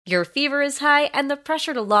Your fever is high, and the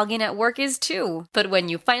pressure to log in at work is too. But when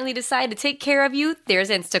you finally decide to take care of you, there's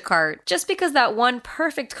Instacart. Just because that one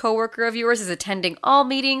perfect coworker of yours is attending all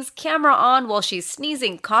meetings, camera on while she's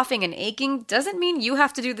sneezing, coughing, and aching, doesn't mean you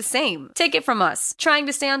have to do the same. Take it from us. Trying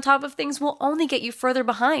to stay on top of things will only get you further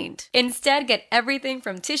behind. Instead, get everything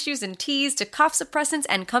from tissues and teas to cough suppressants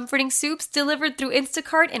and comforting soups delivered through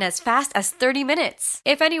Instacart in as fast as 30 minutes.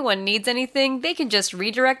 If anyone needs anything, they can just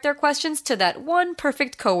redirect their questions to that one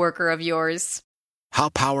perfect coworker of yours. How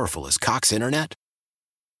powerful is Cox Internet?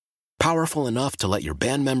 Powerful enough to let your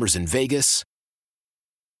band members in Vegas,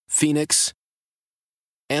 Phoenix,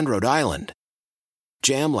 and Rhode Island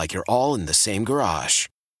jam like you're all in the same garage.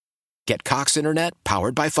 Get Cox Internet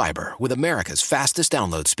powered by fiber with America's fastest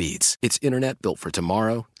download speeds. It's internet built for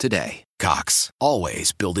tomorrow, today. Cox,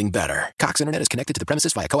 always building better. Cox Internet is connected to the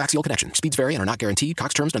premises via coaxial connection. Speeds vary and are not guaranteed.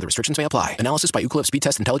 Cox terms and other restrictions may apply. Analysis by Ookla Speed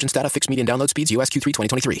Test Intelligence Data. Fixed median download speeds. US Q3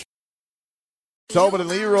 2023. Tobin and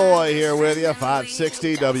Leroy here with you,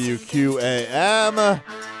 560 WQAM.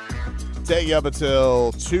 Take you up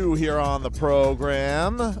until 2 here on the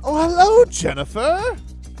program. Oh, hello, Jennifer.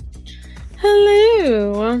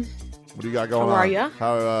 Hello. What do you got going on? How are you?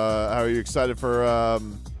 How are you excited for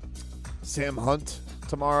Sam Hunt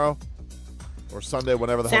tomorrow? Or Sunday,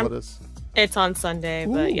 whenever the hell it is? It's on Sunday,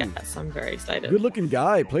 but Ooh. yes, I'm very excited. Good-looking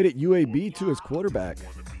guy. Played at UAB, too, as quarterback.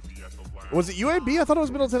 Was it UAB? I thought it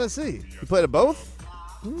was Middle Tennessee. You played at both?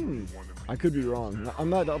 I could be wrong. I'm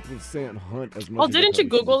not up with Sam Hunt as much. Well, as didn't you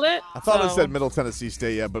Google it? I thought it said Middle Tennessee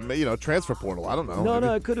State, yeah, but, transfer portal. I don't know. No,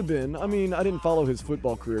 Maybe. it could have been. I mean, I didn't follow his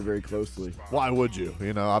football career very closely. Why would you?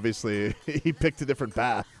 Obviously, he picked a different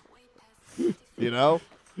path.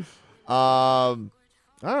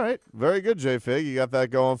 All right. Very good, J-Fig. You got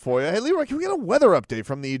that going for you. Hey, Leroy, can we get a weather update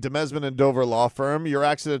from the Demesman and Dover Law Firm?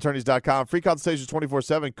 YourAccidentAttorneys.com. Free consultations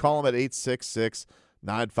 24/7. Call them at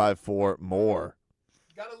 866-954-MORE.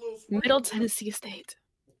 Got a little sprinkle. Middle Tennessee State.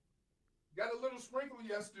 Got a little sprinkle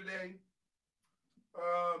yesterday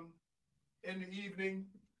in the evening.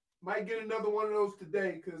 Might get another one of those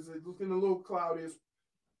today because it's looking a little cloudy.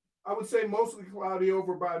 I would say mostly cloudy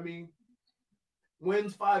over by me.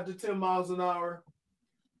 Winds 5 to 10 miles an hour.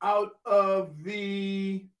 Out of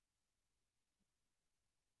the...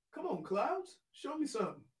 Come on, clouds. Show me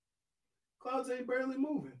something. Clouds ain't barely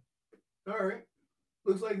moving. All right.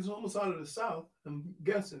 Looks like it's almost out of the south, I'm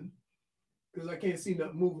guessing, because I can't see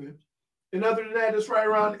nothing moving. And other than that, it's right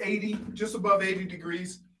around 80, just above 80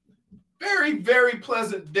 degrees. Very, very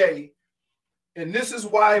pleasant day. And this is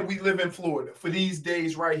why we live in Florida, for these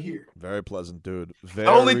days right here. Very pleasant, dude. The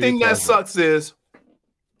only thing that sucks is,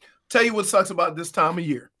 tell you what sucks about this time of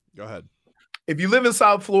year. Go ahead. If you live in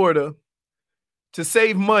South Florida, to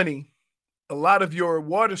save money, a lot of your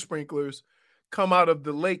water sprinklers come out of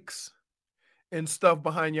the lakes and stuff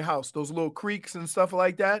behind your house, those little creeks and stuff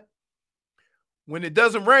like that. When it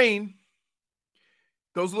doesn't rain,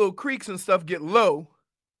 those little creeks and stuff get low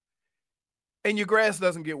and your grass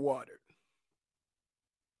doesn't get watered.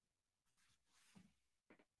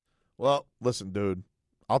 Well, listen, dude.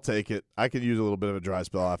 I'll take it. I could use a little bit of a dry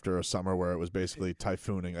spell after a summer where it was basically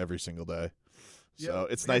typhooning every single day. So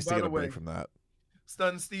it's nice to get a break from that.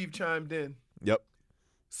 Stun Steve chimed in. Yep.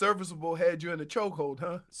 Serviceable had you in a chokehold,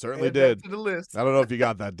 huh? Certainly Add did. that to the list. I don't know if you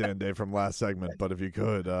got that, Dan Dave, from last segment, but if you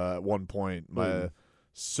could, at one point, my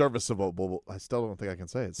serviceable, I still don't think I can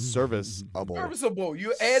say it. Serviceable. Serviceable.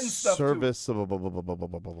 You're adding stuff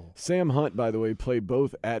Serviceable. Sam Hunt, by the way, played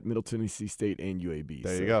both at Middle Tennessee State and UAB.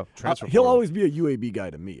 There you go. Transfer he'll portal. always be a UAB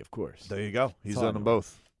guy to me, of course. There you go. He's done them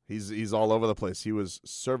both. He's all over the place. He was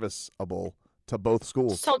serviceable to both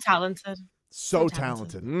schools. So talented. So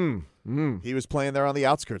talented. He was playing there on the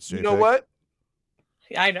outskirts, JJ. You know what?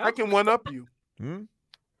 I know. I can one-up you.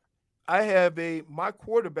 I have my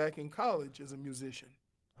quarterback in college is a musician.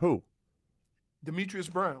 Who? Demetrius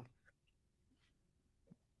Brown.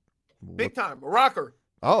 Big time. A rocker.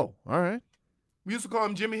 Oh, all right. We used to call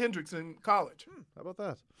him Jimi Hendrix in college. How about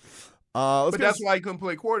that? But that's why he couldn't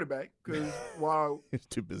play quarterback, because while He's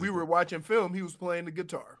too busy. we were watching film, he was playing the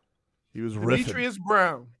guitar. He was riffing. Demetrius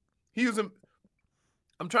Brown. He was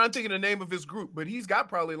I'm trying to think of the name of his group, but he's got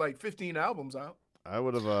probably like 15 albums out. I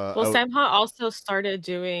would have. Well, Sam Hunt also started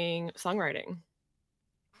doing songwriting.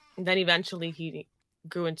 And then eventually he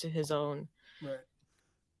grew into his own. Right.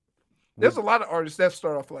 There's a lot of artists that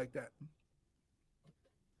start off like that.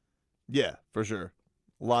 Yeah, for sure.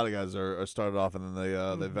 A lot of guys are started off and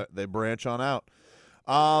then they branch on out.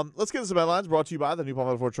 Let's get into some headlines brought to you by the new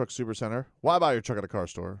Palmetto Ford Truck Super Center. Why buy your truck at a car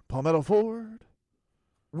store? Palmetto Ford.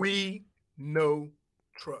 We know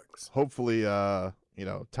trucks. Hopefully,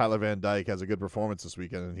 Tyler Van Dyke has a good performance this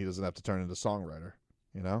weekend and he doesn't have to turn into songwriter.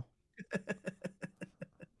 you know?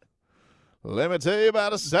 Let me tell you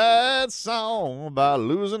about a sad song about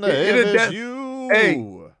losing to FSU. Hey,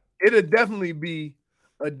 it'll definitely be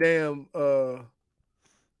a damn a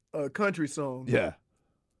country song. Yeah.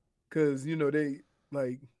 Because, they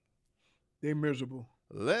miserable.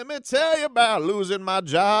 Let me tell you about losing my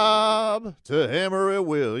job to Emory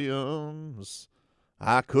Williams.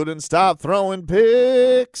 I couldn't stop throwing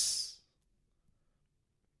picks.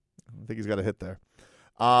 I think he's got a hit there.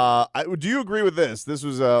 Do you agree with this? This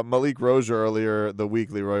was Malik Rozier earlier the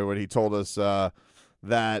week, Leroy, when he told us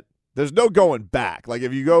that there's no going back. Like,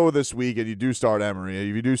 if you go this week and you do start Emory,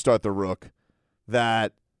 if you do start the Rook,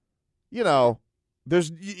 that, you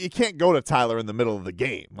can't go to Tyler in the middle of the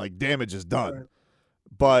game. Like, damage is done. Right.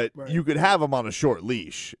 But Right. you could have him on a short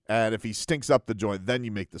leash, and if he stinks up the joint, then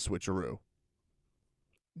you make the switcheroo.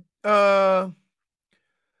 I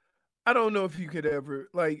don't know if you could ever,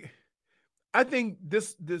 I think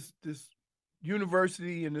this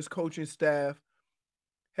university and this coaching staff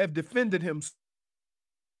have defended him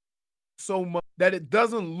so much that it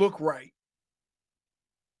doesn't look right.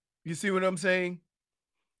 You see what I'm saying?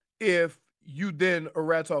 If you then are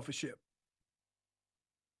rats off a ship.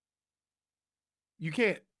 You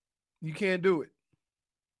can't do it.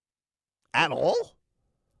 At all?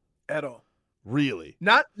 At all. Really?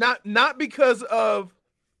 Not because of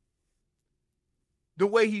the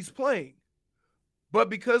way he's playing, but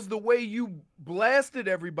because the way you blasted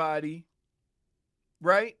everybody,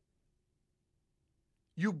 right?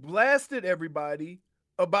 You blasted everybody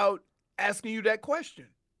about asking you that question.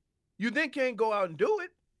 You then can't go out and do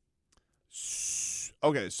it.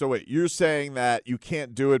 Okay, so wait, you're saying that you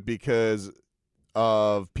can't do it because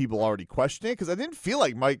of people already questioning it? Because it didn't feel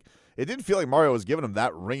like Mario was giving him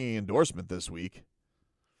that ringing endorsement this week.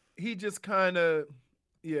 He just kind of,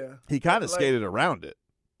 yeah. He kind of skated around it.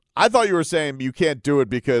 I thought you were saying you can't do it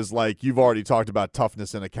because, you've already talked about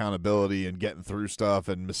toughness and accountability and getting through stuff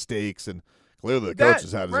and mistakes, and clearly the coach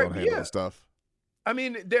has had his own handle of stuff. I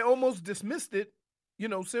mean, they almost dismissed it,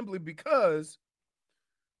 simply because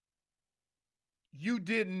you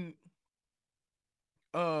didn't,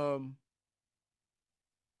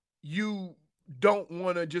 you don't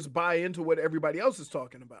want to just buy into what everybody else is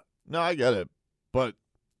talking about. No, I get it, but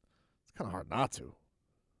it's kind of hard not to.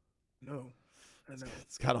 No, I know.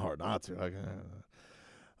 It's kind of hard not to.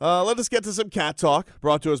 Let us get to some cat talk,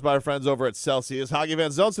 brought to us by our friends over at Celsius. Hockey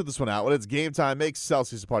fans, don't sit this one out. When it's game time, make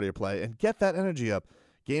Celsius a part of your play and get that energy up.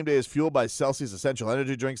 Game day is fueled by Celsius Essential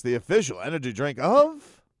Energy Drinks, the official energy drink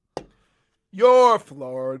of your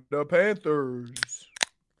Florida Panthers.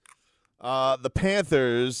 The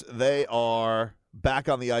Panthers, they are back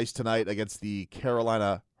on the ice tonight against the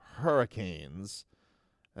Carolina Hurricanes.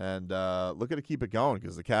 And looking to keep it going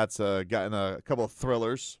because the Cats gotten a couple of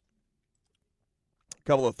thrillers, a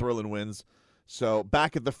couple of thrilling wins. So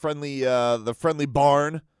back at the friendly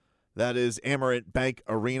barn, that is Amerant Bank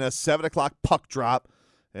Arena, 7 o'clock puck drop.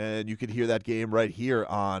 And you can hear that game right here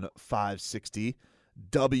on 560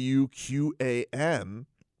 WQAM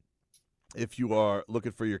if you are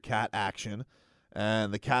looking for your Cat action.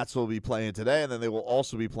 And the Cats will be playing today, and then they will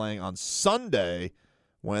also be playing on Sunday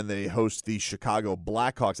when they host the Chicago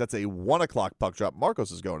Blackhawks. That's a 1 o'clock puck drop.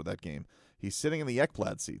 Marcos is going to that game. He's sitting in the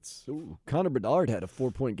Ekblad seats. Ooh, Connor Bedard had a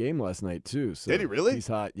 4-point game last night, too. So did he really? He's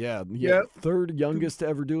hot. Yeah. Third youngest to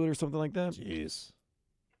ever do it or something like that. Jeez.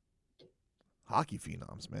 Hockey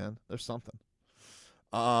phenoms, man. There's something.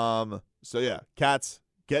 So, yeah, Cats,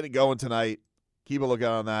 get it going tonight. Keep a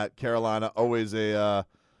lookout on that. Carolina, always a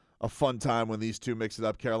fun time when these two mix it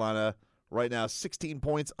up. Carolina right now 16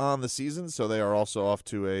 points on the season, so they are also off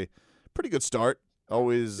to a pretty good start.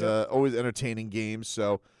 Always entertaining games.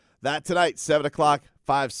 So that tonight, 7 o'clock,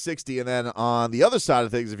 560. And then on the other side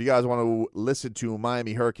of things, if you guys want to listen to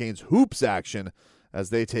Miami Hurricanes hoops action as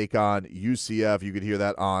they take on UCF, you could hear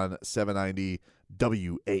that on 790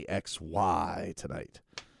 WAXY tonight.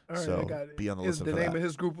 All right, so I got it. Be on the listen for that. The name of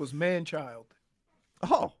his group was Man-Child.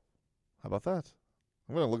 Oh, how about that?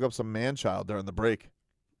 I'm going to look up some Man-Child during the break.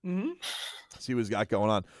 Mm-hmm. See what he's got going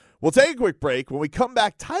on. We'll take a quick break. When we come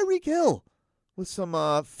back, Tyreek Hill with some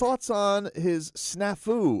thoughts on his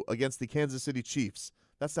snafu against the Kansas City Chiefs.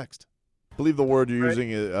 That's next. I believe the word you're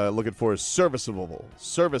using, looking for is serviceable.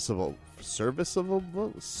 Serviceable.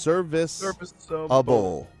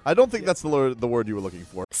 I don't think that's the word you were looking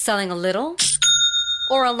for. Selling a little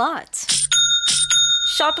or a lot?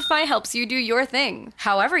 Shopify helps you do your thing,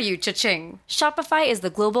 however you cha-ching. Shopify is the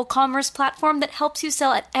global commerce platform that helps you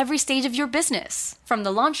sell at every stage of your business. From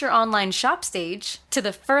the launch your online shop stage, to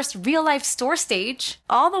the first real-life store stage,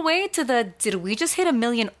 all the way to the did we just hit 1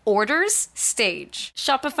 million orders stage.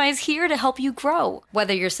 Shopify's here to help you grow.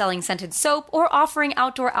 Whether you're selling scented soap or offering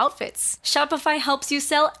outdoor outfits, Shopify helps you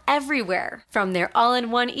sell everywhere. From their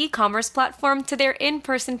all-in-one e-commerce platform to their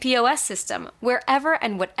in-person POS system, wherever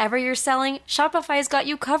and whatever you're selling, Shopify's got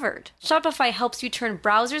you covered. Shopify helps you turn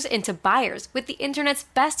browsers into buyers with the internet's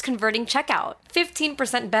best converting checkout.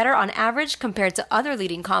 15% better on average compared to other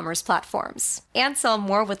leading commerce platforms. And sell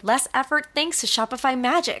more with less effort thanks to Shopify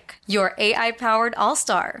Magic, your AI-powered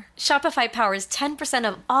all-star. Shopify powers 10%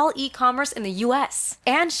 of all e-commerce in the US.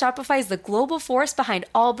 And Shopify is the global force behind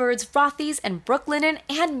Allbirds, Rothy's, and Brooklinen,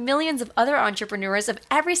 and millions of other entrepreneurs of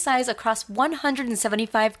every size across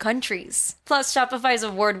 175 countries. Plus, Shopify's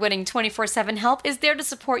award-winning 24/7 help is there to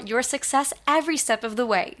support your success every step of the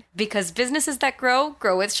way. Because businesses that grow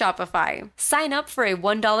with Shopify. Sign up for a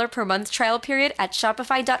 $1 per month trial period at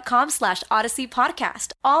shopify.com/Odyssey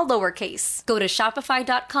Podcast, all lowercase. Go to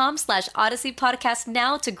shopify.com/Odyssey Podcast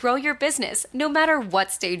now to grow your business, no matter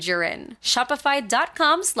what stage you're in.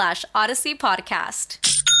 Shopify.com/Odyssey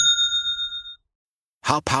Podcast.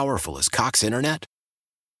 How powerful is Cox Internet?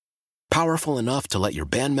 Powerful enough to let your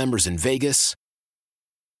band members in Vegas,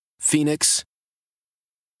 Phoenix,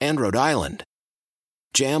 and Rhode Island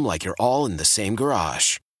jam like you're all in the same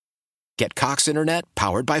garage. Get Cox Internet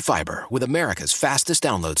powered by fiber with America's fastest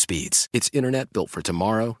download speeds. It's internet built for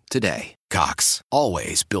tomorrow, today. Cox,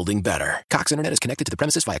 always building better. Cox Internet is connected to the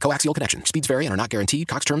premises via coaxial connection. Speeds vary and are not guaranteed.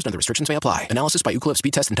 Cox terms and other restrictions may apply. Analysis by Ookla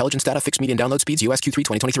Speed Test Intelligence Data. Fixed median download speeds. US Q3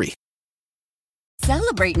 2023.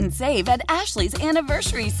 Celebrate and save at Ashley's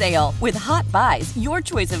Anniversary Sale. With Hot Buys, your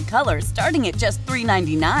choice of colors starting at just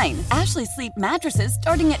 $3.99. Ashley Sleep mattresses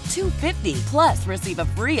starting at $2.50. Plus, receive a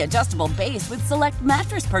free adjustable base with select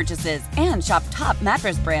mattress purchases. And shop top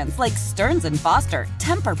mattress brands like Stearns & Foster,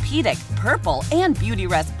 Tempur-Pedic, Purple, and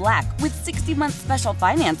Beautyrest Black with 60-month special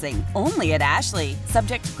financing. Only at Ashley.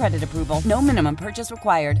 Subject to credit approval. No minimum purchase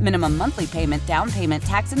required. Minimum monthly payment, down payment,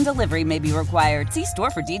 tax, and delivery may be required. See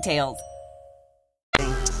store for details.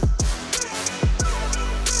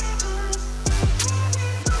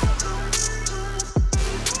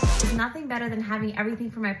 Nothing better than having everything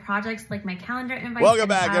for my projects, like my calendar invites. Welcome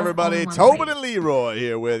back, everybody. Tobin and Leroy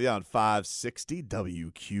here with you on 560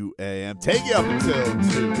 WQAM. Take you up until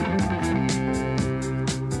 2.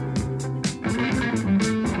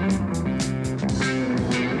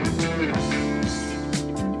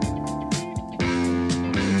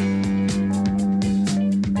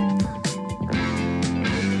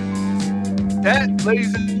 That,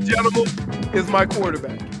 ladies and gentlemen, is my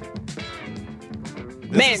quarterback.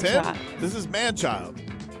 This is man-child.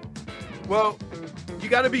 Well, you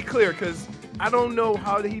got to be clear because I don't know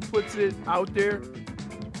how he puts it out there.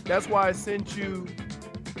 That's why I sent you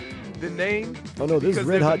the name. Oh, no, this is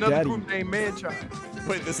Red Hot Daddy. There's another group named Man-Child.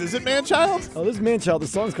 Wait, this isn't man-child? Oh, this is man-child. The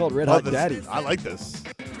song's called Red Hot Daddy. I like this.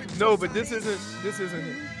 No, but this isn't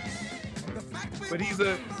him. But he's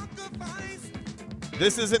a...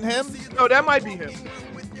 This isn't him? No, that might be him.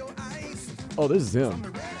 Oh, this is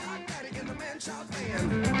him.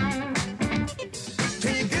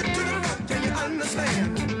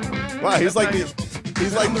 Wow, he's like the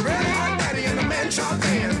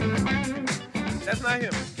That's not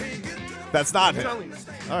him. That's not him.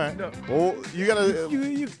 All right. No. Well, you gotta.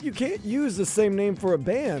 You can't use the same name for a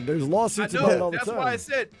band. There's lawsuits about it all the time. That's why I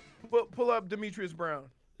said pull up Demetrius Brown.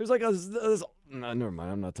 There's like no, never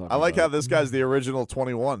mind. I'm not talking. I like how this guy's the original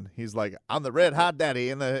 21. He's like, I'm the Red Hot Daddy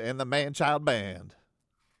in the man-child band.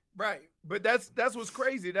 Right, but that's what's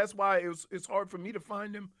crazy. That's why it's hard for me to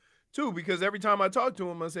find him too, because every time I talk to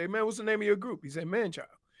him, I say, "Man, what's the name of your group?" He said, "Man-child,"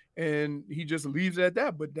 and he just leaves it at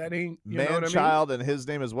that. But that ain't Man-child, and his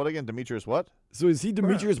name is what again? Demetrius what? So is he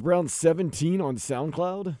Demetrius Brown 17 on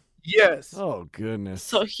SoundCloud? Yes. Oh goodness.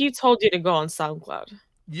 So he told you to go on SoundCloud.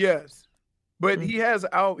 Yes, but he has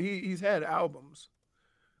he's had albums,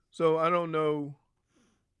 so I don't know.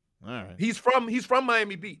 All right. He's from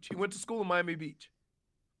Miami Beach. He went to school in Miami Beach.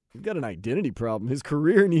 He's got an identity problem. His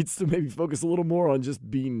career needs to maybe focus a little more on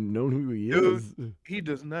just being known who he is. He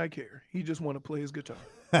does not care. He just want to play his guitar.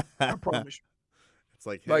 I promise you. It's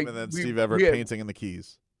like him and then Steve Everett painting in the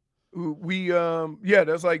Keys.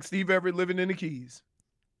 That's like Steve Everett living in the Keys.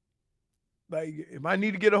 Like, if I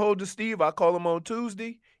need to get a hold of Steve, I call him on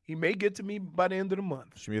Tuesday. He may get to me by the end of the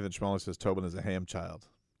month. Schmeathan Schmeller says Tobin is a ham child.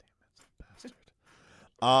 Damn, that's a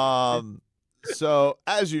bastard. So,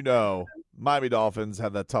 as you know, Miami Dolphins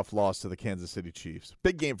had that tough loss to the Kansas City Chiefs.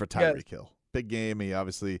 Big game for Tyreek Hill. Big game. He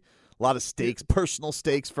obviously, a lot of stakes, personal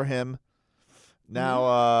stakes for him.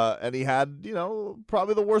 Now, and he had,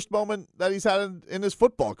 probably the worst moment that he's had in his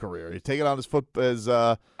football career. He's taken on his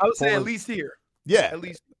I would say at least here. Yeah. At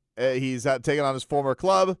least. He's taken on his former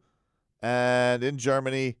club, and in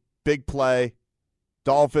Germany, big play.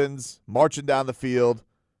 Dolphins marching down the field.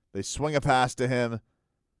 They swing a pass to him.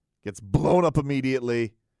 Gets blown up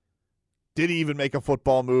immediately. Didn't even make a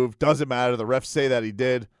football move. Doesn't matter. The refs say that he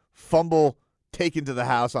did. Fumble taken to the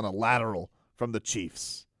house on a lateral from the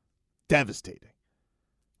Chiefs. Devastating.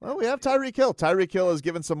 Well, we have Tyreek Hill. Tyreek Hill has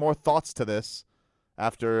given some more thoughts to this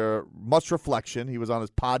after much reflection. He was on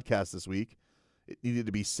his podcast this week. It needed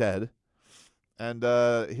to be said. And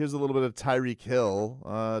here's a little bit of Tyreek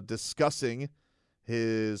Hill discussing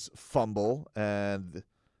his fumble. And,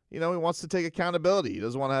 he wants to take accountability. He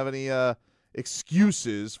doesn't want to have any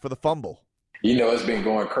excuses for the fumble. It's been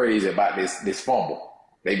going crazy about this fumble.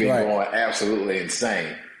 They've been going absolutely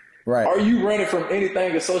insane. Right. Are you running from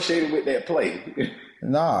anything associated with that play?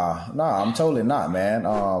 Nah, I'm totally not, man.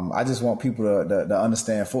 I just want people to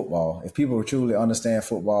understand football. If people truly understand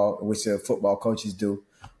football, which the football coaches do,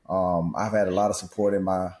 I've had a lot of support in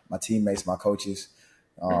my teammates, my coaches.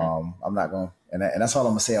 I'm not going to, and that's all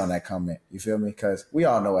I'm going to say on that comment. You feel me? Because we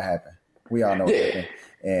all know what happened. We all know what happened.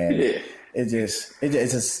 And it's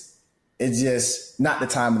just not the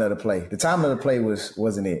timing of the play. The timing of the play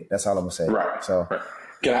wasn't it. That's all I'm going to say. Right. So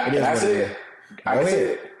Can I say it? I can say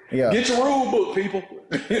it. Yeah. Get your rule book, people.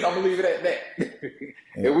 I'm gonna leave it at that.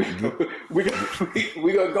 And we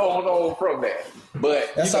gonna go on from that.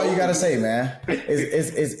 But that's all you gotta say, man.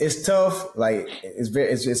 It's tough. Like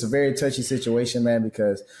it's a very touchy situation, man.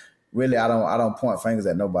 Because really, I don't point fingers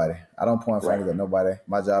at nobody. I don't point fingers at nobody.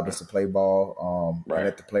 My job is to play ball.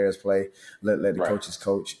 Let the players play. Let the coaches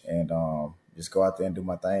coach, and just go out there and do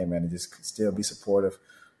my thing, man. And just still be supportive.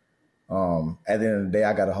 At the end of the day,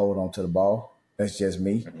 I gotta hold on to the ball. That's just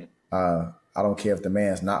me. I don't care if the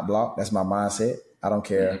man's not blocked. That's my mindset. I don't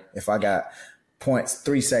care if I got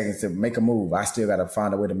 3 seconds to make a move. I still got to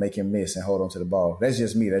find a way to make him miss and hold on to the ball. That's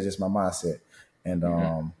just me. That's just my mindset. And,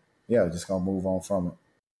 just going to move on from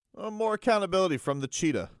it. More accountability from the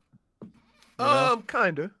cheetah.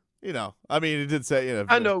 Kind of. I mean, it did say,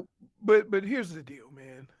 I know, but here's the deal,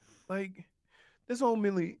 man. Like, there's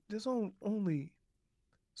only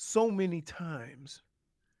so many times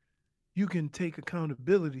you can take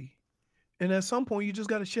accountability, and at some point you just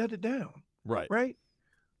got to shut it down. Right?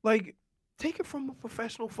 Like, take it from a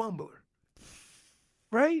professional fumbler.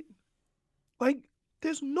 Right? Like,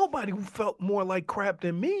 there's nobody who felt more like crap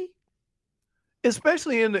than me,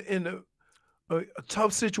 especially in a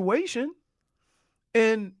tough situation,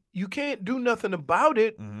 and you can't do nothing about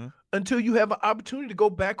it until you have an opportunity to go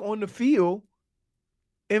back on the field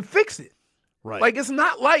and fix it. Right. Like, it's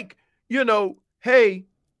not like, hey,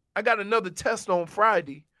 I got another test on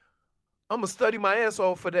Friday. I'm going to study my ass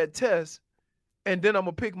off for that test, and then I'm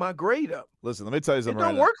going to pick my grade up. Listen, let me tell you something. It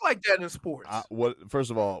don't work like that in sports.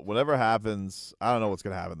 First of all, whatever happens, I don't know what's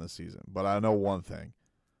going to happen this season, but I know one thing.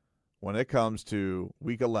 When it comes to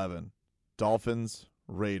Week 11, Dolphins,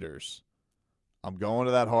 Raiders, I'm going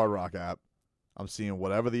to that Hard Rock app. I'm seeing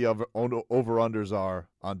whatever the over-unders are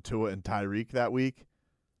on Tua and Tyreek that week.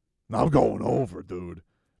 And I'm going over, dude.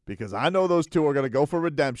 Because I know those two are going to go for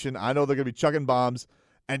redemption. I know they're going to be chucking bombs,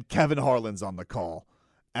 and Kevin Harlan's on the call.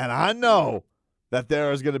 And I know that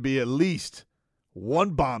there is going to be at least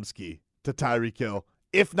one bombski to Tyreek Hill,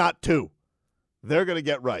 if not two. They're going to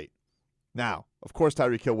get right. Now, of course,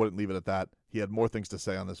 Tyreek Hill wouldn't leave it at that. He had more things to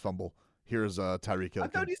say on this fumble. Here's Tyreek Hill. I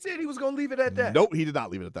thought he said he was going to leave it at that. Nope, he did not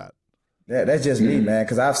leave it at that. Yeah, that's just me, man,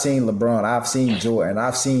 because I've seen LeBron, I've seen Jordan,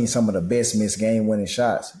 I've seen some of the best missed game-winning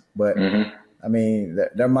shots. But, I mean,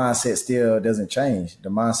 their mindset still doesn't change. The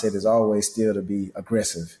mindset is always still to be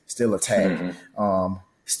aggressive, still attack,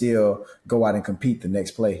 still go out and compete the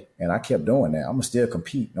next play. And I kept doing that. I'm going to still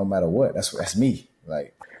compete no matter what. That's me.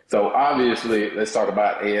 Like, so, obviously, let's talk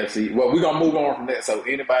about AFC. Well, we're going to move on from that. So,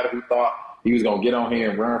 anybody who thought he was going to get on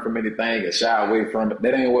here and run from anything and shy away from it,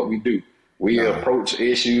 that ain't what we do. We approach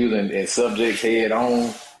issues and subjects head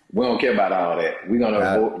on. We don't care about all that.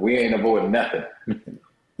 We ain't avoiding nothing.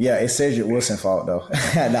 Yeah, it's Cedric Wilson's fault though.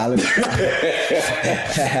 Shout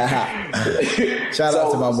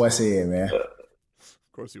out to my boy Sid, man.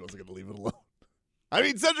 Of course he wasn't going to leave it alone. I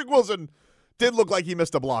mean, Cedric Wilson did look like he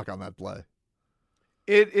missed a block on that play.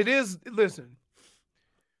 It is, listen,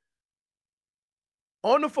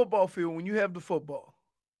 on the football field, when you have the football,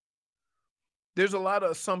 there's a lot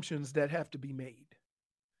of assumptions that have to be made.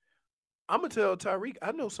 I'm going to tell Tyreek,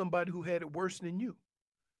 I know somebody who had it worse than you.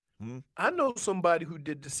 I know somebody who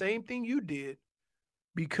did the same thing you did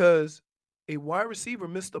because a wide receiver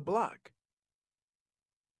missed a block.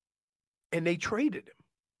 and they traded him.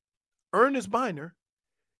 Ernest Biner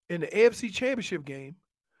in the AFC Championship game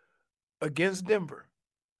against Denver.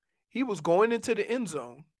 He was going into the end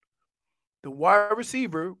zone. The wide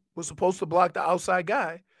receiver was supposed to block the outside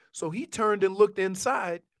guy, so he turned and looked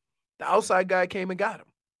inside. The outside guy came and got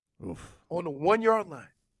him. Oof. On the 1 yard line.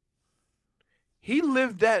 He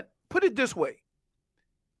lived that, put it this way.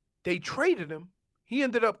 They traded him. He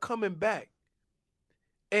ended up coming back.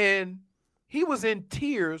 And he was in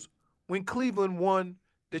tears when Cleveland won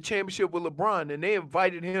the championship with LeBron, and they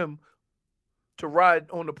invited him to ride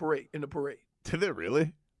on the parade, in the parade. Did they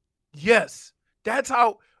really? Yes. That's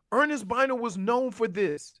how Ernest Biner was known for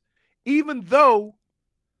this. Even though,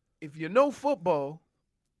 if you know football,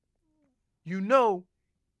 you know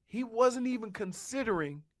he wasn't even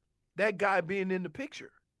considering that guy being in the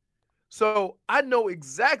picture. So I know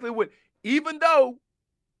exactly what, even though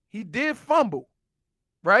he did fumble,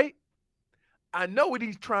 right? I know what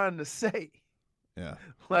he's trying to say. Yeah.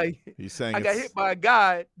 Like, he's saying I got hit by a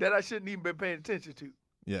guy that I shouldn't even been paying attention to.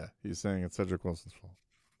 Yeah, he's saying it's Cedric Wilson's fault.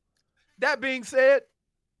 That being said,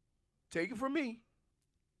 take it from me.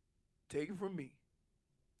 Take it from me.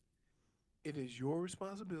 It is your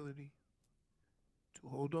responsibility to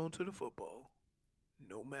hold on to the football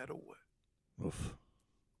no matter what. Oof.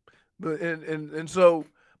 But and so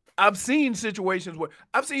I've seen situations where,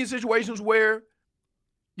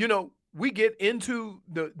 you know, we get into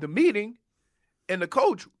the meeting and the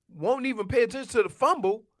coach won't even pay attention to the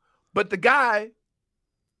fumble, but the guy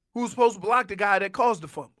who's supposed to block the guy that caused the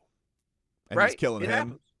fumble. And right? he's killing it him.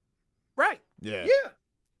 Happens. Right. Yeah. Yeah.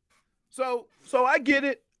 So I get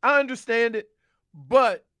it. I understand it.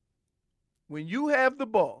 But when you have the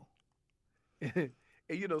ball, and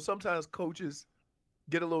you know, sometimes coaches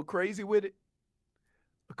get a little crazy with it.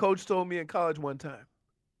 A coach told me in college one time,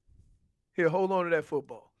 here, hold on to that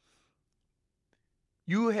football.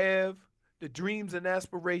 You have the dreams and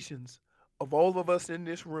aspirations of all of us in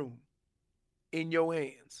this room in your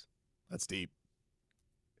hands. That's deep.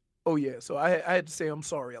 Oh, yeah. So I had to say I'm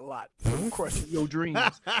sorry a lot for crushing your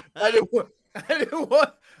dreams. I didn't want,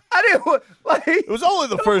 like. It was only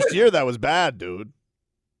the first year that was bad, dude.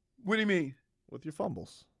 What do you mean? With your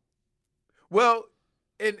fumbles. Well,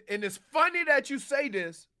 and it's funny that you say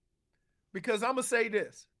this because I'm going to say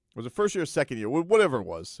this. Was it first year or second year? Whatever it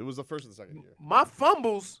was. It was the first and second year. My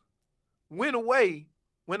fumbles went away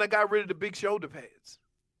when I got rid of the big shoulder pads.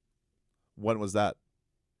 When was that?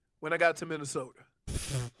 When I got to Minnesota.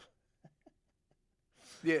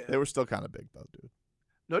 Yeah. They were still kind of big, though, dude.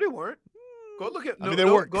 No, they weren't. Go look at. They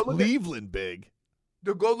weren't Cleveland big.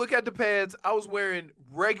 Go look at the pads. I was wearing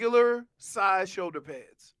regular size shoulder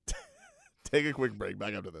pads. Take a quick break.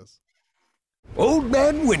 Back after this. Old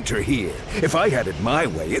Man Winter here. If I had it my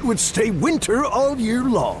way, it would stay winter all year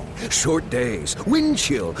long. Short days, wind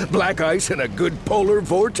chill, black ice, and a good polar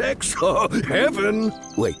vortex. Oh, heaven.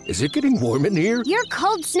 Wait, is it getting warm in here? Your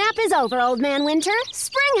cold snap is over, Old Man Winter.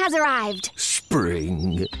 Spring has arrived.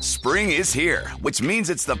 Spring. Spring is here, which means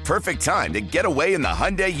it's the perfect time to get away in the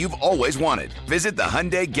Hyundai you've always wanted. Visit the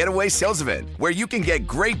Hyundai Getaway Sales Event, where you can get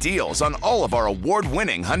great deals on all of our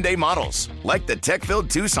award-winning Hyundai models, like the tech-filled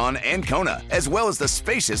Tucson and Kona, as well as the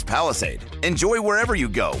spacious Palisade. Enjoy wherever you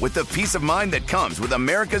go with the peace of mind that comes with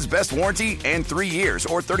America's best warranty and 3 years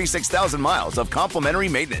or 36,000 miles of complimentary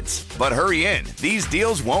maintenance. But hurry in, these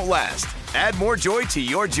deals won't last. Add more joy to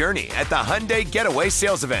your journey at the Hyundai Getaway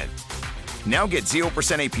Sales Event. Now get 0%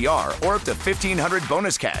 APR or up to $1,500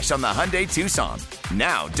 bonus cash on the Hyundai Tucson.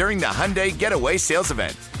 Now, during the Hyundai Getaway Sales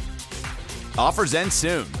Event. Offers end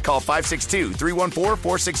soon. Call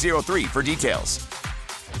 562-314-4603 for details.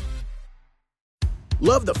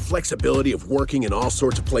 Love the flexibility of working in all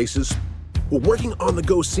sorts of places? Well, working on the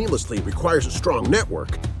go seamlessly requires a strong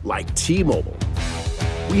network like T-Mobile.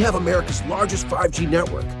 We have America's largest 5G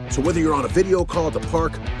network, so whether you're on a video call at the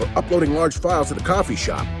park or uploading large files at a coffee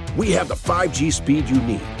shop, we have the 5G speed you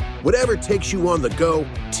need. Whatever takes you on the go,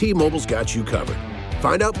 T-Mobile's got you covered.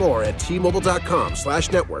 Find out more at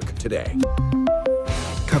T-Mobile.com/network today.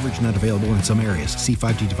 Coverage not available in some areas. See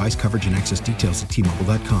 5G device coverage and access details at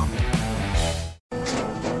T-Mobile.com.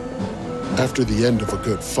 After the end of a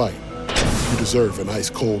good fight, you deserve an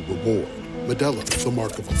ice-cold reward. Modelo is the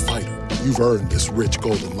mark of a fighter. You've earned this rich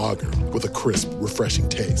golden lager with a crisp, refreshing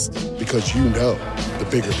taste. Because you know, the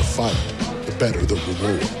bigger the fight, the better the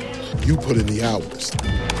reward. You put in the hours,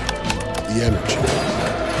 the energy,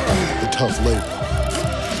 the tough labor.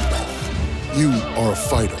 You are a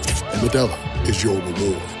fighter, and Modelo is your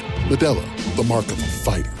reward. Modelo, the mark of a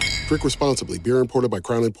fighter. Drink responsibly. Beer imported by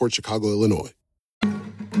Crown Imports, Chicago, Illinois.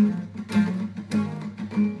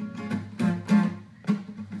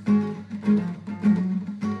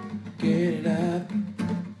 Get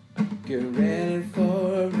Get ready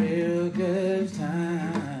for a real good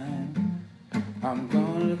time. I'm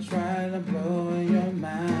gonna try to blow your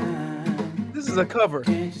mind. This is a cover.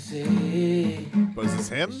 Can't you see? But is this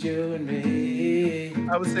him? You and me.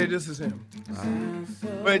 I would say this is him.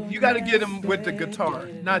 But you got to get him with the guitar,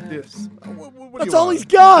 not this. That's all he's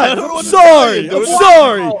got. I'm sorry. I'm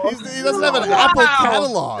sorry. He doesn't have an Apple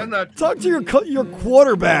catalog. Talk to your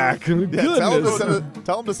quarterback. Yeah, Goodness.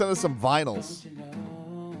 tell him to send us some vinyls.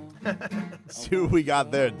 See what we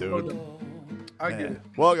got there, dude. I get it.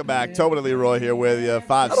 Welcome back. Tobin and Leroy here with you.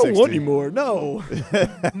 560. I don't want any more. No.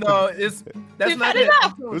 No, that's not it.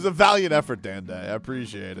 It was a valiant effort, Dan Day. I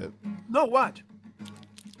appreciate it. No, watch.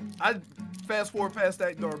 I fast forward past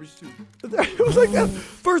that garbage too. It was like that.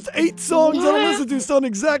 First 8 songs I listened to sound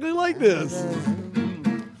exactly like this.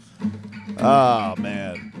 Oh,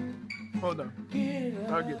 man. Hold on.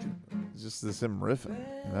 I'll get you. It's just this him riffing.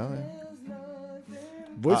 You know?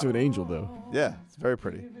 Voice of an angel, though. Yeah, it's very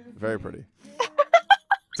pretty. Very pretty.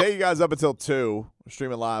 Take you guys up until 2. We're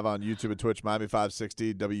streaming live on YouTube and Twitch, Miami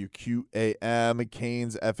 560, WQAM,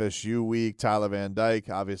 Canes FSU week, Tyler Van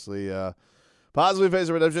Dyke, obviously possibly face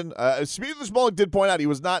of redemption. Smeagol Smolik did point out he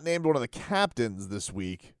was not named one of the captains this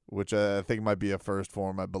week, which I think might be a first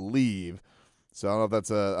for him, I believe. So I don't know if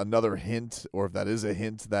that's another hint or if that is a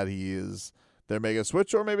hint that they're making a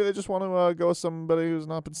switch, or maybe they just want to go with somebody who's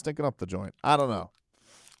not been stinking up the joint. I don't know.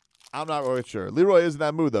 I'm not really sure. Leroy is in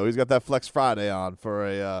that mood, though. He's got that Flex Friday on for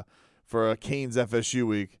a Canes FSU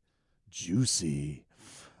week. Juicy.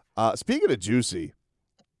 Speaking of juicy,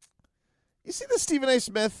 you see the Stephen A.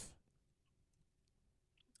 Smith?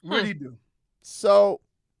 What did he do? So,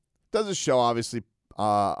 does a show, obviously,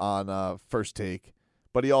 on First Take,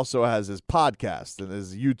 but he also has his podcast and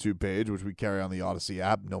his YouTube page, which we carry on the Odyssey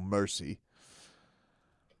app, No Mercy.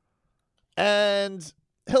 And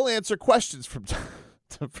he'll answer questions from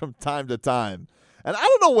time to time. And I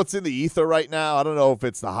don't know what's in the ether right now. I don't know if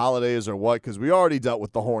it's the holidays or what, because we already dealt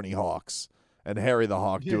with the Horny Hawks and Harry the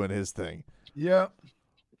Hawk doing his thing. Yeah.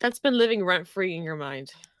 That's been living rent-free in your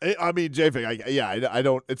mind. I mean, JFig, I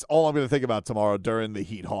don't. It's all I'm going to think about tomorrow during the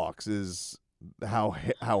Heat Hawks is how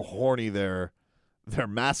horny their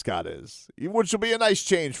mascot is, which will be a nice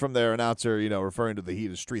change from their announcer, referring to the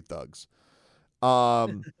Heat as street thugs. But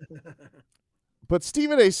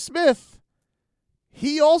Stephen A. Smith,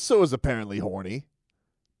 he also is apparently horny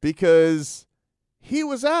because he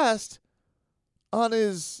was asked on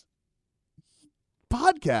his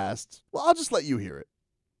podcast. Well, I'll just let you hear it.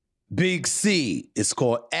 Big C. It's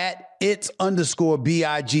called @it's_BIGC.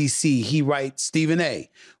 He writes, Stephen A.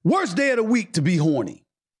 Worst day of the week to be horny.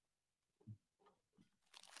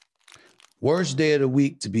 Worst day of the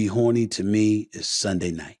week to be horny to me is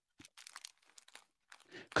Sunday night.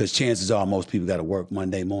 Because chances are most people got to work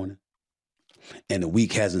Monday morning. And the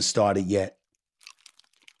week hasn't started yet.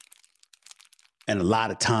 And a lot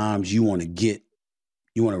of times you want to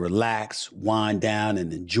relax, wind down,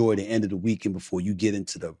 and enjoy the end of the weekend before you get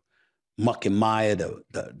into the muck and mire,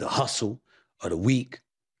 the hustle of the week.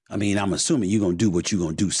 I mean, I'm assuming you're going to do what you're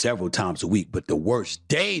going to do several times a week, but the worst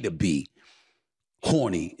day to be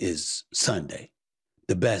horny is Sunday.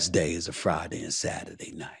 The best day is a Friday and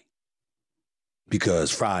Saturday night.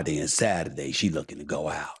 Because Friday and Saturday, she looking to go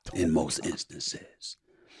out in most instances.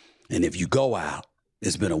 And if you go out,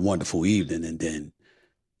 it's been a wonderful evening, and then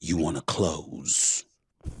you want to close.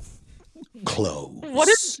 Close. What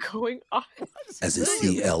is going on? As in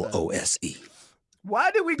CLOSE.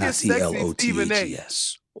 Why did we get sexy Stephen A?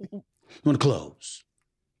 Yes. You want to close.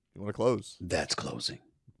 You want to close. That's closing.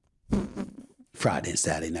 Friday and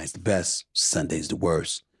Saturday night's the best. Sunday's the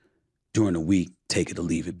worst. During the week, take it or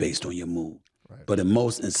leave it based on your mood. Right. But in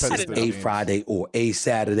most instances, a Friday or a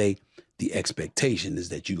Saturday, the expectation is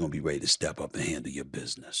that you're going to be ready to step up and handle your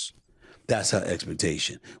business. That's her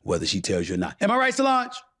expectation, whether she tells you or not. Am I right,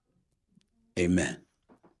 Solange? Amen.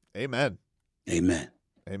 Amen. Amen.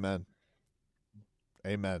 Amen.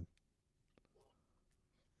 Amen.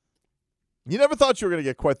 You never thought you were going to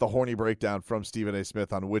get quite the horny breakdown from Stephen A.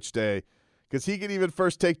 Smith on which day, because he could even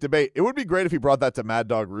first take debate. It would be great if he brought that to Mad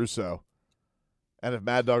Dog Russo. And if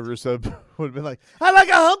Mad Dog Russo would have been like, I like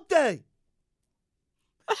a hump day.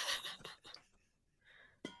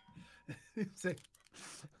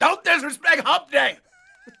 Don't disrespect hump day.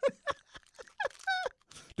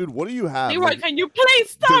 Dude, what do you have? Leroy, can you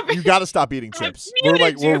please stop? Dude, you got to stop eating chips.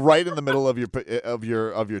 We're right in the middle of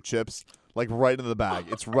your chips, like right in the bag.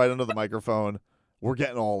 It's right under the microphone. We're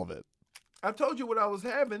getting all of it. I told you what I was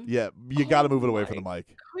having. Yeah, you got to move it away from the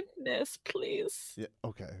mic. Goodness, please. Yeah,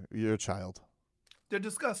 okay. You're a child. They're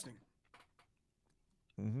disgusting.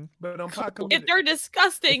 Mm-hmm. But I'm pot If committed. they're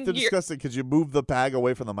disgusting, If they're you're- disgusting, could you move the bag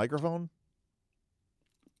away from the microphone?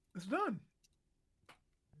 It's done.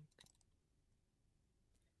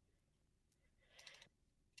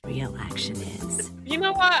 Real action is. You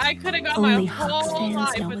know what? I could have got my Only Hawks whole fans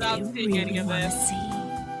life know what without they seeing any really of want to this. see.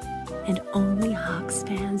 And only Hawks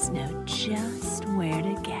fans know just where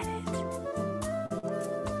to get it.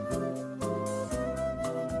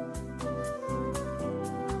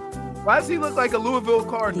 Why does he look like a Louisville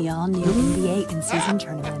Cardinal? The all-new NBA in-season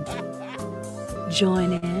tournament.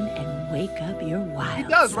 Join in and wake up your wild He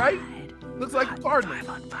does, side. right? Looks like a Cardinal.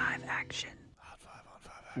 5-on-5 action.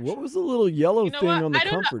 What was the little yellow You know thing what? on the I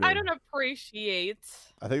comforter? don't appreciate.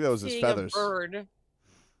 I think that was his seeing feathers. A bird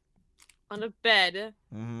on a bed,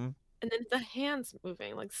 Mm-hmm. and then the hands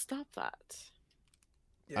moving. Like, stop that.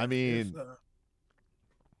 I mean,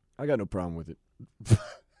 I got no problem with it.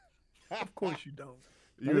 Of course you don't.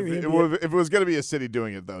 If it was going to be a city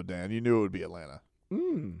doing it, though, Dan, you knew it would be Atlanta.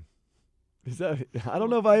 Is that? I don't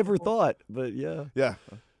know if I ever thought, but yeah. Yeah.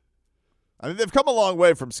 I mean, they've come a long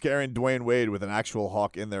way from scaring Dwayne Wade with an actual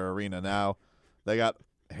hawk in their arena. Now they got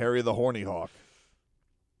Harry the Horny Hawk,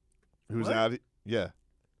 who's What? out. Yeah.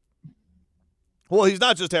 Well, he's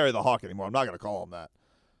not just Harry the Hawk anymore. I'm not going to call him that.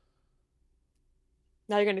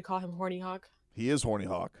 Now you're going to call him Horny Hawk? He is Horny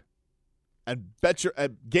Hawk. And bet your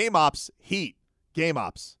Game Ops Heat. Game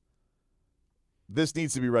Ops. This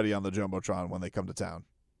needs to be ready on the Jumbotron when they come to town.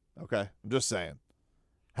 Okay? I'm just saying.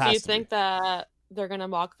 Do you Has to think that they're going to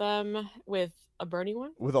mock them with a Bernie one?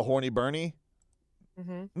 be. With a horny Bernie?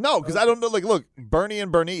 Mm-hmm. No, because I don't know. Like, look, Bernie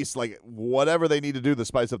and Bernice, like whatever they need to do to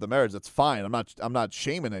spice up the marriage, that's fine. I'm not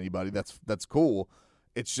shaming anybody. That's cool.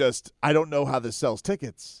 It's just I don't know how this sells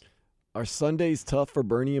tickets. Are Sundays tough for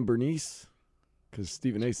Bernie and Bernice? Because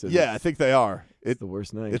Stephen A. says Yeah, I think they are. It's the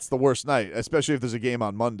worst night. It's the worst night, especially if there's a game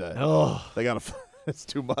on Monday. Oh, they gotta. It's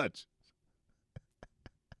too much.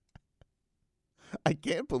 I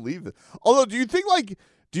can't believe it. Although, do you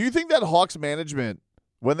think that Hawks management,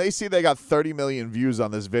 when they see they got 30 million views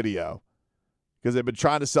on this video, because they've been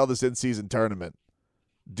trying to sell this in-season tournament,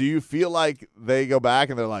 do you feel like they go back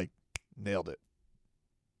and they're like, nailed it?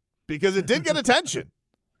 Because it did get attention.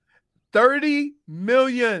 30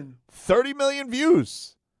 million. 30 million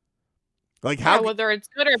views. Like how? Yeah, whether it's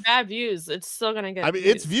good or bad views, it's still going to get I mean,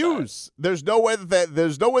 it's views. There's no way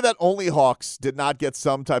that only Hawks did not get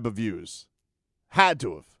some type of views. Had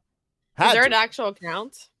to have. Is there an actual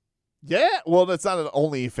account? Yeah. Well, that's not an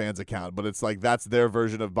OnlyFans account, but it's like that's their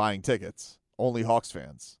version of buying tickets. Only Hawks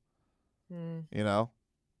fans. You know?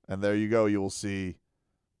 And there you go. You will see,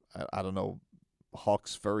 I don't know,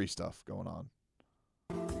 Hawks furry stuff going on.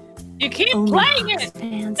 You keep Only playing Hawks it.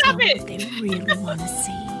 fans Stop know it. what they really want to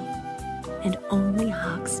see. And only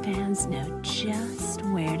Hawks fans know just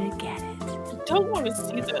where to get it. I don't want to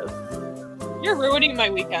see this. You're ruining my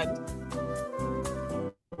weekend.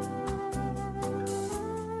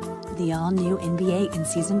 The all-new NBA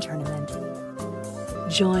in-season tournament.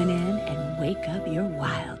 Join in and wake up your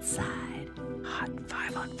wild side. Hot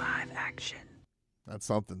 5-on-5 action. That's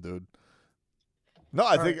something, dude. No,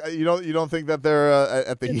 I think you don't think that they're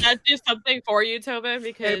at the. Did that do something for you, Tobin?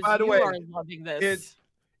 Because Hey, by the you way, are loving this.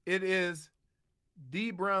 It is D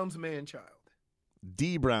Brown's man-child.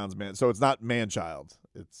 D Brown's man. So it's not man-child.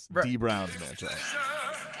 It's Right. D Brown's man-child.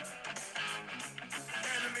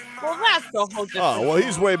 Well, that's a whole different. Oh, well,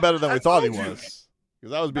 he's way better than we thought he told you. was.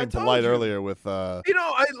 Because I was being told polite you. earlier with.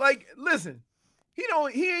 Listen,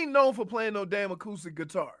 he ain't known for playing no damn acoustic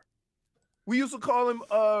guitar. We used to call him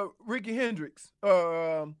Ricky Hendrix,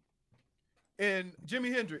 and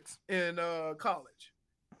Jimi Hendrix in college,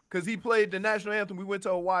 because he played the national anthem. We went to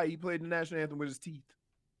Hawaii. He played the national anthem with his teeth.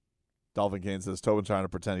 Dolphin Kane says Tobin trying to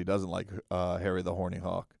pretend he doesn't like Harry the Horny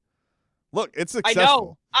Hawk. Look, it's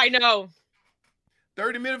successful. I know.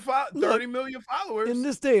 30 million followers. in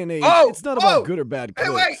this day and age, Oh, it's not about oh, good or bad hey,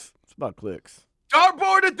 clicks. wait. It's about clicks.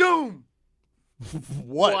 Dartboard of Doom.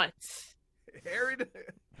 What? Harry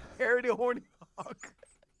the Horny Hawk.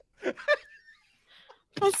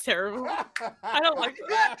 That's terrible. I don't like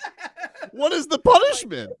that. What is the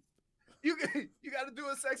punishment? You got to do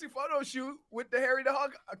a sexy photo shoot with the Harry the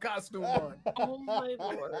Hawk costume on. Oh my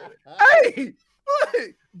lord! Hey,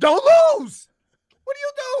 don't lose. What are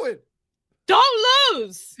you doing? Don't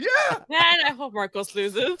lose. Yeah. Man, I hope Marcos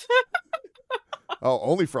loses. Oh,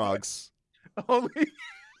 only frogs.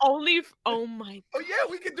 Only. Oh my. Oh yeah,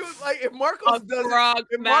 we could do it like if Marcos does frog it.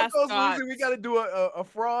 If Marcos mascot. loses, we got to do a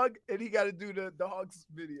frog, and he got to do the Hawks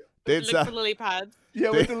video. Dane Look for lily pads. Yeah,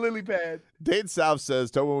 with the lily pad. Dane South says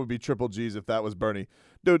Tobin would be triple G's if that was Bernie.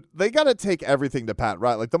 Dude, they got to take everything to Pat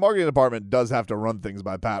Riley. Like, the marketing department does have to run things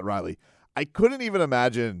by Pat Riley. I couldn't even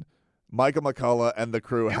imagine Michael McCullough and the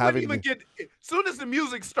crew having. Even get, as soon as the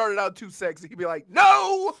music started out too sexy, he'd be like,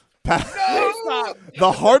 "No, Pat, no!"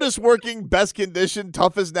 The hardest working, best conditioned,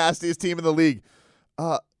 toughest, nastiest team in the league.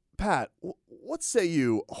 Pat, what say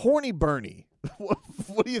you, Horny Bernie?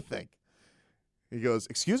 What do you think? He goes,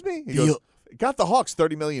 "Excuse me." He goes, "Got the Hawks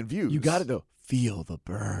 30 million views." You got it though. Feel the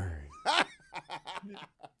burn.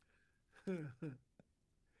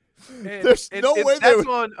 There's no way that's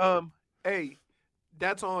on. Hey,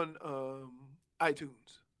 that's on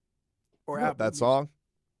iTunes or Apple. That song.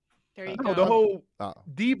 There you No, go. the whole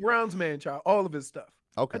D. Brown's Man Child, all of his stuff.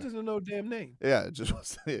 Okay. I just don't know a damn name. Yeah, it just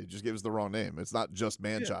gives the wrong name. It's not just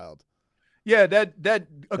Manchild. Yeah, that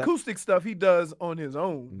acoustic stuff he does on his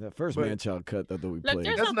own. That first Manchild cut that we Look, played.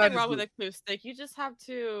 there's That's nothing not wrong his with acoustic. You just have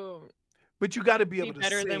to But you got to be be able to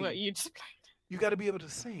better sing. than what you just played. You got to be able to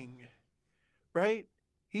sing, right?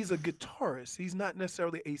 He's a guitarist. He's not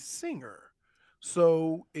necessarily a singer.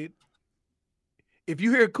 So if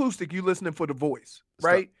you hear acoustic, you listening for the voice,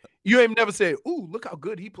 right? You ain't never say, "Ooh, look how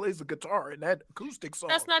good he plays the guitar in that acoustic song."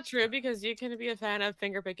 That's not true because you can be a fan of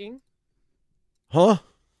finger picking. Huh?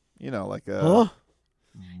 You know, like Huh?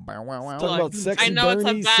 Bow, wow, wow. Talking about sexy I know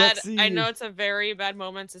Bernie, it's a bad. sexy. I know it's a very bad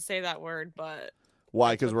moment to say that word, but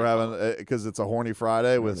Why? Because it's a horny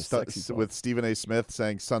Friday with a sexy talk. with Stephen A. Smith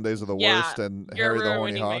saying Sundays are the Yeah, worst and you're Harry the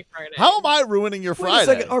horny ruining my hawk. Friday. How am I ruining your Wait Friday? a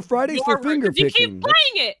second. Our Fridays for finger you picking. keep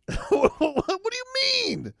playing it. What do you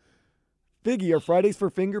mean? Figgy, are Fridays for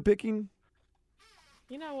finger picking?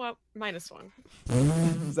 You know what? -1.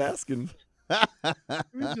 I was asking.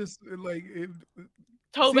 It's just like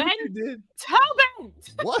Tobin? See what you did? Tobin!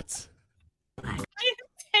 What? I am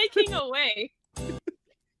taking away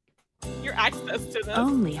your access to this.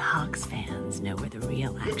 Only Hawks fans know where the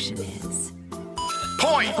real action is.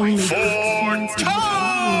 Point Only for Hawks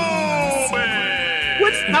fans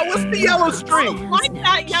What's the yellow string? Like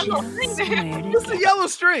that yellow thing there. What's the yellow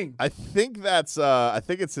string? I think that's I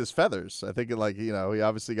think it's his feathers. I think he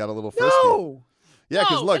obviously got a little frisky. No. Yeah,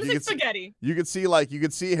 because No, look, it's you like can see, spaghetti. you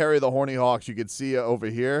could see Harry the Horny Hawks. You could see over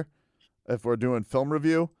here, if we're doing film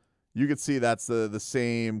review, you could see that's the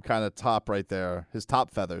same kind of top right there. His top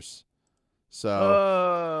feathers.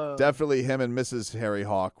 So definitely him and Mrs. Harry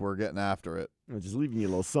Hawk were getting after it. Just leaving you a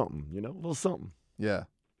little something, a little something. Yeah,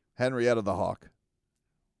 Henrietta the Hawk.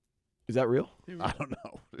 Is that real? I don't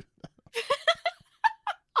know.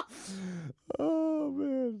 Oh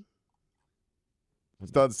man.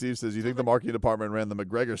 Stunt Steve says, "You think the marketing department ran the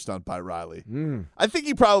McGregor stunt by Riley?" I think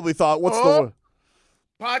he probably thought, "What's the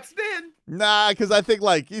Pots then? Nah?" Because I think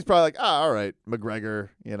he's probably like, all right, McGregor,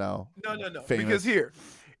 No. famous. Because here,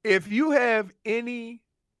 if you have any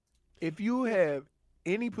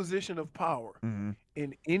position of power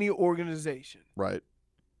in any organization, right,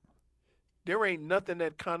 there ain't nothing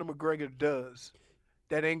that Conor McGregor does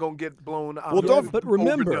that ain't gonna get blown out. Well, but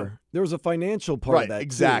remember, there was a financial part right, of that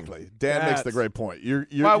exactly. too. Dan makes the great point.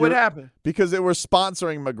 Why would happen? Because they were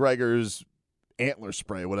sponsoring McGregor's antler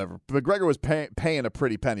spray, whatever. McGregor was paying a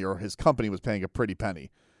pretty penny, or his company was paying a pretty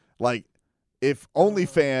penny. Like, if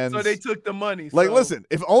OnlyFans, So they took the money. like, so- listen,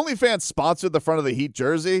 if OnlyFans sponsored the front of the Heat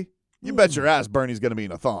jersey, you bet your ass Bernie's going to be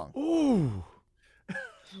in a thong. Ooh.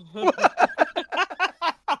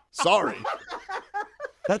 Sorry.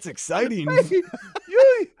 That's exciting.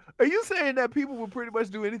 Are you saying that people would pretty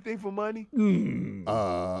much do anything for money?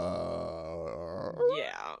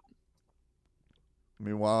 Yeah.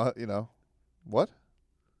 Meanwhile, what?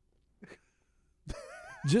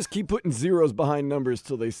 Just keep putting zeros behind numbers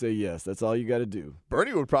till they say yes. That's all you got to do.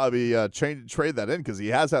 Bernie would probably trade that in because he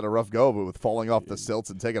has had a rough go of it with falling off the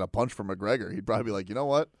stilts and taking a punch from McGregor. He'd probably be like, you know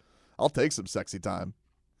what? I'll take some sexy time.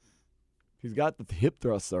 He's got the hip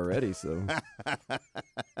thrusts already, so. I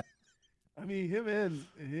mean, him and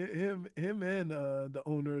the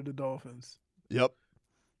owner of the Dolphins. Yep.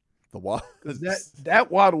 The Waddle. That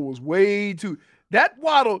Waddle was way too. That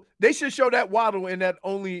Waddle. They should show that Waddle in that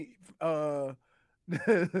that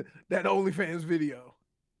OnlyFans video,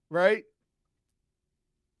 right?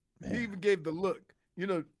 Man. He even gave the look.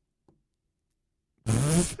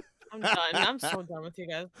 I'm done. I'm so done with you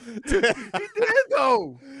guys. He did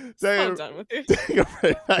though. So done with you.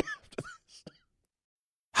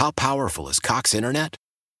 How powerful is Cox Internet?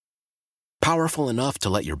 Powerful enough to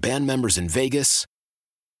let your band members in Vegas,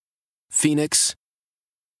 Phoenix,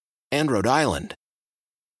 and Rhode Island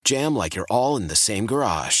jam like you're all in the same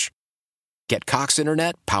garage. Get Cox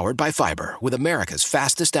Internet powered by fiber with America's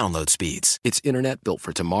fastest download speeds. It's internet built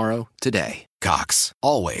for tomorrow, today. Cox,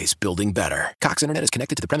 always building better. Cox Internet is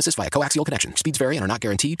connected to the premises via coaxial connection. Speeds vary and are not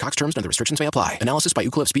guaranteed. Cox terms and other restrictions may apply. Analysis by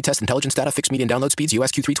Ookla Speed Test Intelligence Data. Fixed median download speeds.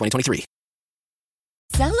 US Q3 2023.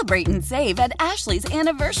 Celebrate and save at Ashley's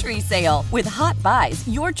Anniversary Sale. With Hot Buys,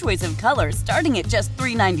 your choice of colors starting at just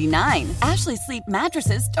 $3.99. Ashley Sleep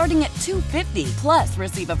mattresses starting at $2.50. Plus,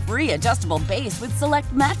 receive a free adjustable base with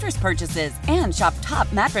select mattress purchases. And shop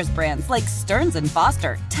top mattress brands like Stearns &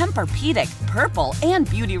 Foster, Tempur-Pedic, Purple, and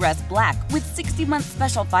Beautyrest Black with 60-month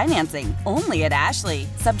special financing. Only at Ashley.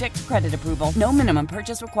 Subject to credit approval. No minimum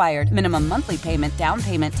purchase required. Minimum monthly payment, down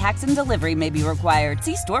payment, tax, and delivery may be required.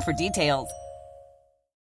 See store for details.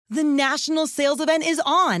 The national sales event is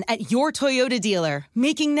on at your Toyota dealer,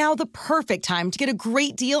 making now the perfect time to get a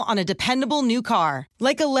great deal on a dependable new car.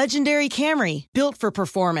 Like a legendary Camry, built for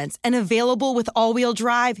performance and available with all-wheel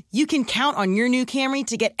drive, you can count on your new Camry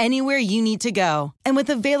to get anywhere you need to go. And with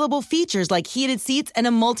available features like heated seats and a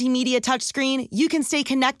multimedia touchscreen, you can stay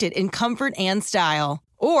connected in comfort and style.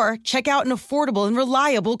 Or check out an affordable and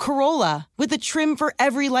reliable Corolla with a trim for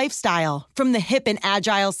every lifestyle, from the hip and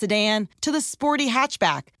agile sedan to the sporty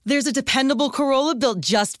hatchback. There's a dependable Corolla built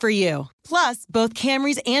just for you. Plus, both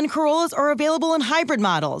Camrys and Corollas are available in hybrid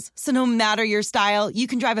models, so no matter your style, you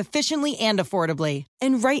can drive efficiently and affordably.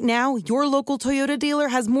 And right now, your local Toyota dealer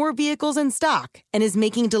has more vehicles in stock and is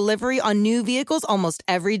making delivery on new vehicles almost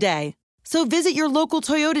every day. So visit your local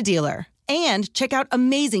Toyota dealer. And check out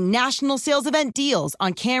amazing national sales event deals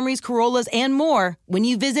on Camrys, Corollas, and more when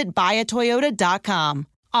you visit buyatoyota.com.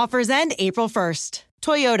 Offers end April 1st.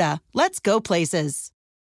 Toyota, let's go places.